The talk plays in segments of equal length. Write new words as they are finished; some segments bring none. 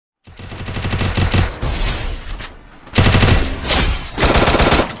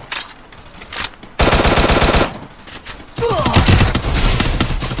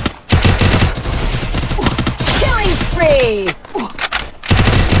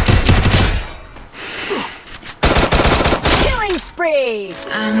spree!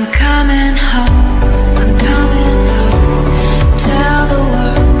 I'm coming home, I'm coming home. Tell the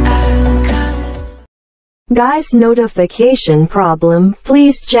world I'm coming. Guys, notification problem.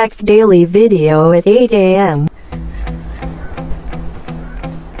 Please check daily video at 8 a.m.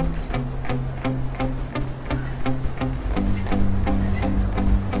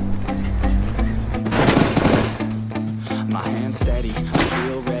 My hands steady, I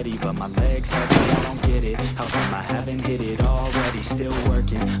feel ready, but my legs heavy, I don't get it. How come I haven't hit it already? Still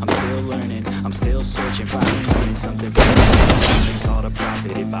working, I'm still learning, I'm still searching, finally learning something from something called a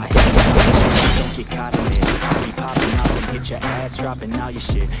profit. If I hit it, don't get caught in it. I'll be popping off and get your ass dropping all your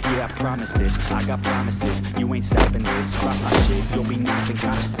shit. Yeah, I promise this, I got promises, you ain't stopping this. Cross my shit, you'll be knocked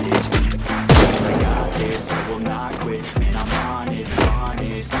unconscious, bitch. That's the consequence, I got this, I will not quit. Man, I'm on it,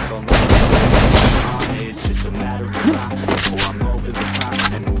 honest, I'm gon' run it. It's just a matter of time before I'm over the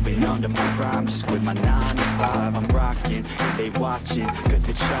prime and moving under my prime. Just quit my 9 to 5, I'm rocking, and they watching, cause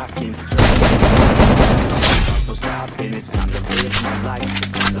it's shocking. So stopping, it's time to live my life,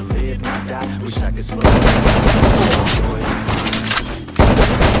 it's time to live, not die. Wish I could slow down.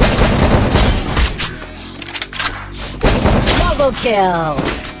 Double kill!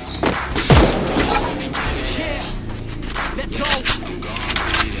 Yeah, let's go.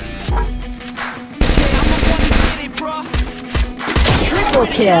 Triple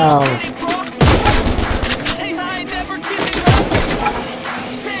kill! Hey, I ain't never giving up.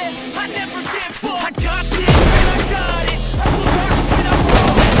 Said I never give up. I got this and I got it. I will rock when I'm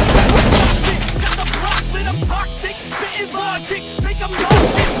wrong. Got the block lit, I'm toxic. Spitting logic, make them know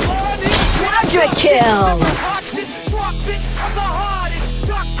shit honest. Quadra kill! Drop it, I'm the hardest.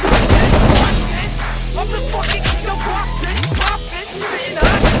 Knock it, I'm the fucking king of rock it. Pop it, spitting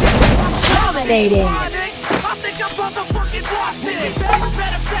hot shit. Dominating! I think I'm about to fucking lost it.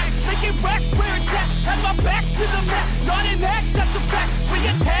 Matter of fact, making racks where it's at. Have my back to the map, not an act, that's a fact. We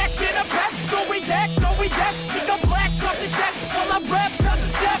attack in a pack, no react, no react. Think I'm black, off his ass. While I rap, not a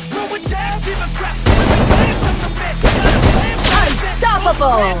step, throw a jab, give a crap. When we land from the bed, got a plan.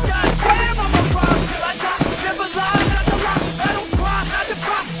 Unstoppable! Goddamn, I'm a rock till I die. Never lie, not a lie. I don't try, not to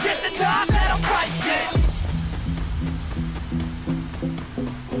pop. Get to die, that I'm right, yeah.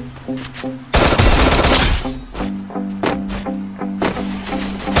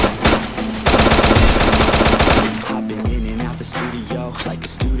 Like a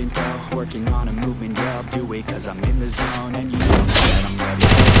student though, working on a movement, yeah, I'll do it cause I'm in the zone and you know that I'm ready.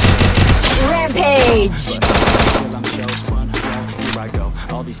 Rampage! Till I'm shows run, here I go.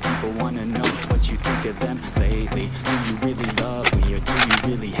 All these people wanna know what you think of them lately. Do you really love me or do you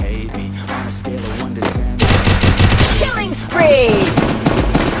really hate me? On a scale of 1 to 10, Killing spree!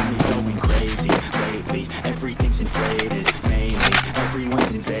 I'm going crazy lately. Everything's inflated, mainly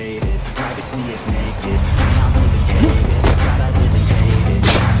everyone's invaded. Privacy is naked, and I really hate it. God, I really hate it.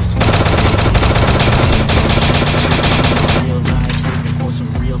 I just want real life, looking for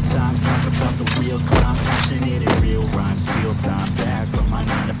some real time. Talk about the real climb, passionate and real rhymes. Steal time back from my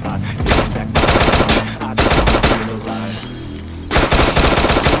 9 to 5. Taking back my life. I just want to feel alive.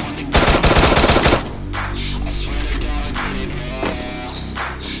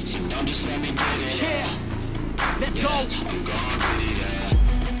 Yeah, let's go.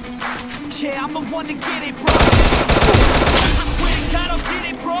 Yeah, I'm the one to get it, bro. I swear to God, I'll get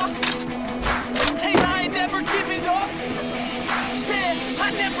it, bro. Hey, I ain't never giving up. Yeah, I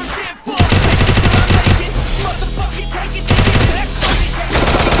never give up. Take it till I make it. Motherfucking take it back.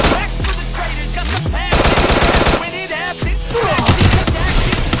 Back for the traitors. Got the past when it happens.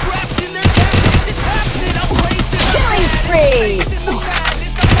 Action, trapped in their cabinets. It's happening. I'm racing. Killing spree!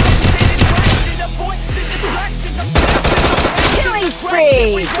 Killing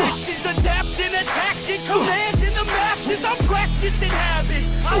spree! Adapt and attack and command in the masses. I'm practicing habits.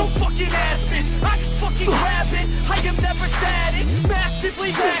 I don't fucking ask bitch, I just fucking grab it. I am never static,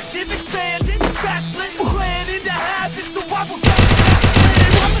 massively active, expanding, backslid, planning to have it. So I will get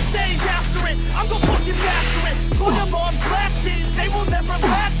it. I'ma stay after it. I'm gonna fucking master it. Put them on blasting, they will never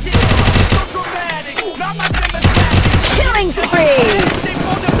last it. So dramatic, not my demographic. Killing spree! They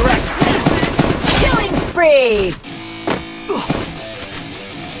won't direct. Killing spree!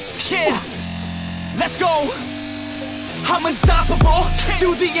 Yeah, let's go. I'm unstoppable,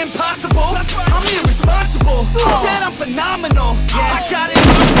 do the impossible. I'm irresponsible, Chad, I'm phenomenal. I got it.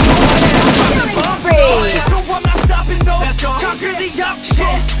 Killing spree! No, I'm not stopping, no. Conquer the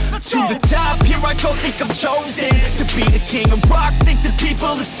obstacle. To the top, here I go, think I'm chosen to be the king of rock, think the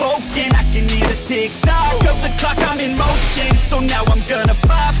people have spoken. I can hear the tick-tock of the clock, I'm in motion. So now I'm gonna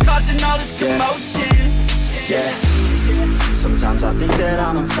pop, causing all this commotion. Yeah, sometimes I think that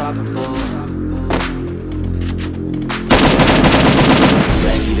I'm unstoppable.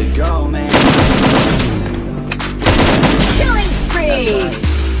 Ready to go, man. Killing spree.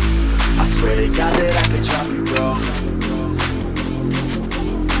 I swear to God that I could drop you, bro.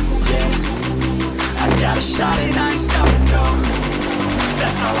 Yeah, I got a shot and I ain't stopping, no.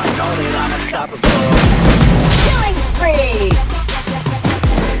 That's how I know that I'm unstoppable. Killing spree.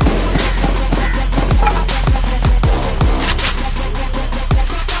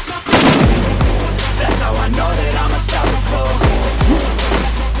 That's how I know that I'm unstoppable.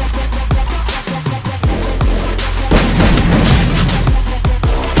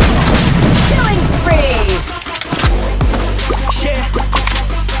 Killing spree. Yeah,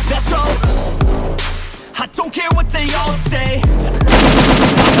 let's go. I don't care what they all say.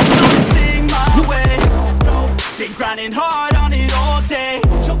 I'm thing my way. Been grinding hard on it all day.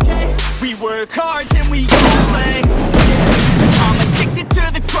 We work hard, then we all play. I'm addicted to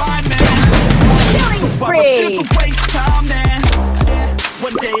the grind, man. Killing So I spree. refuse to waste time, man.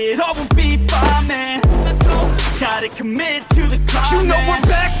 One day it all will be fine, man. Gotta commit to the climb. You know we're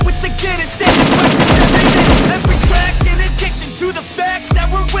back with the Guinness and every track in addiction to the fact that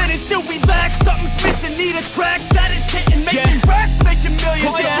we're winning. Still we lack, something's missing. Need a track that is hitting, making racks, making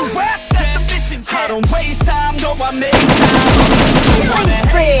millions. If you rap, that's the mission. I don't waste time, no, I make time. Killing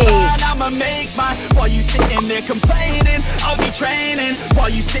spree. I'ma make mine. While you sitting there complaining, I'll be training. While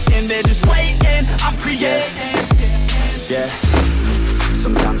you sitting there just waiting, I'm creating. Yeah,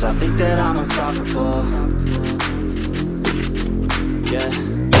 sometimes I think that I'm unstoppable. Yeah,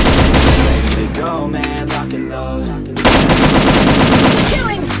 ready to go, man, lock and load.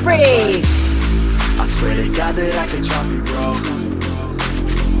 Killing spree. I swear to God that I could drop you, bro.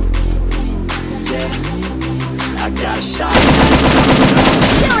 Yeah, I got a shot.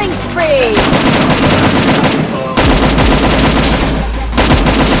 Killing spree.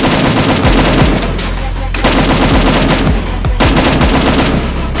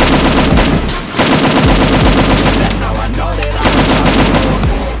 That's how I know that I'm unstoppable.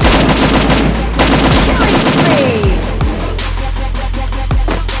 Killing spree.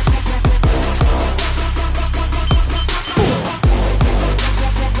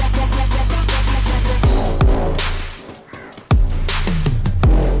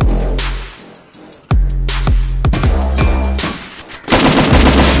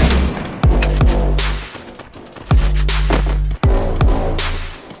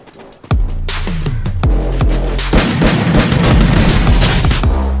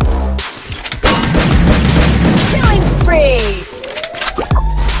 Killing spree.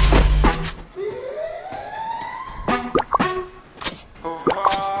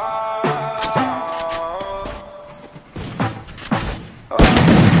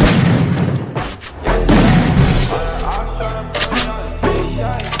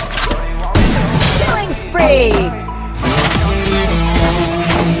 Killing spree.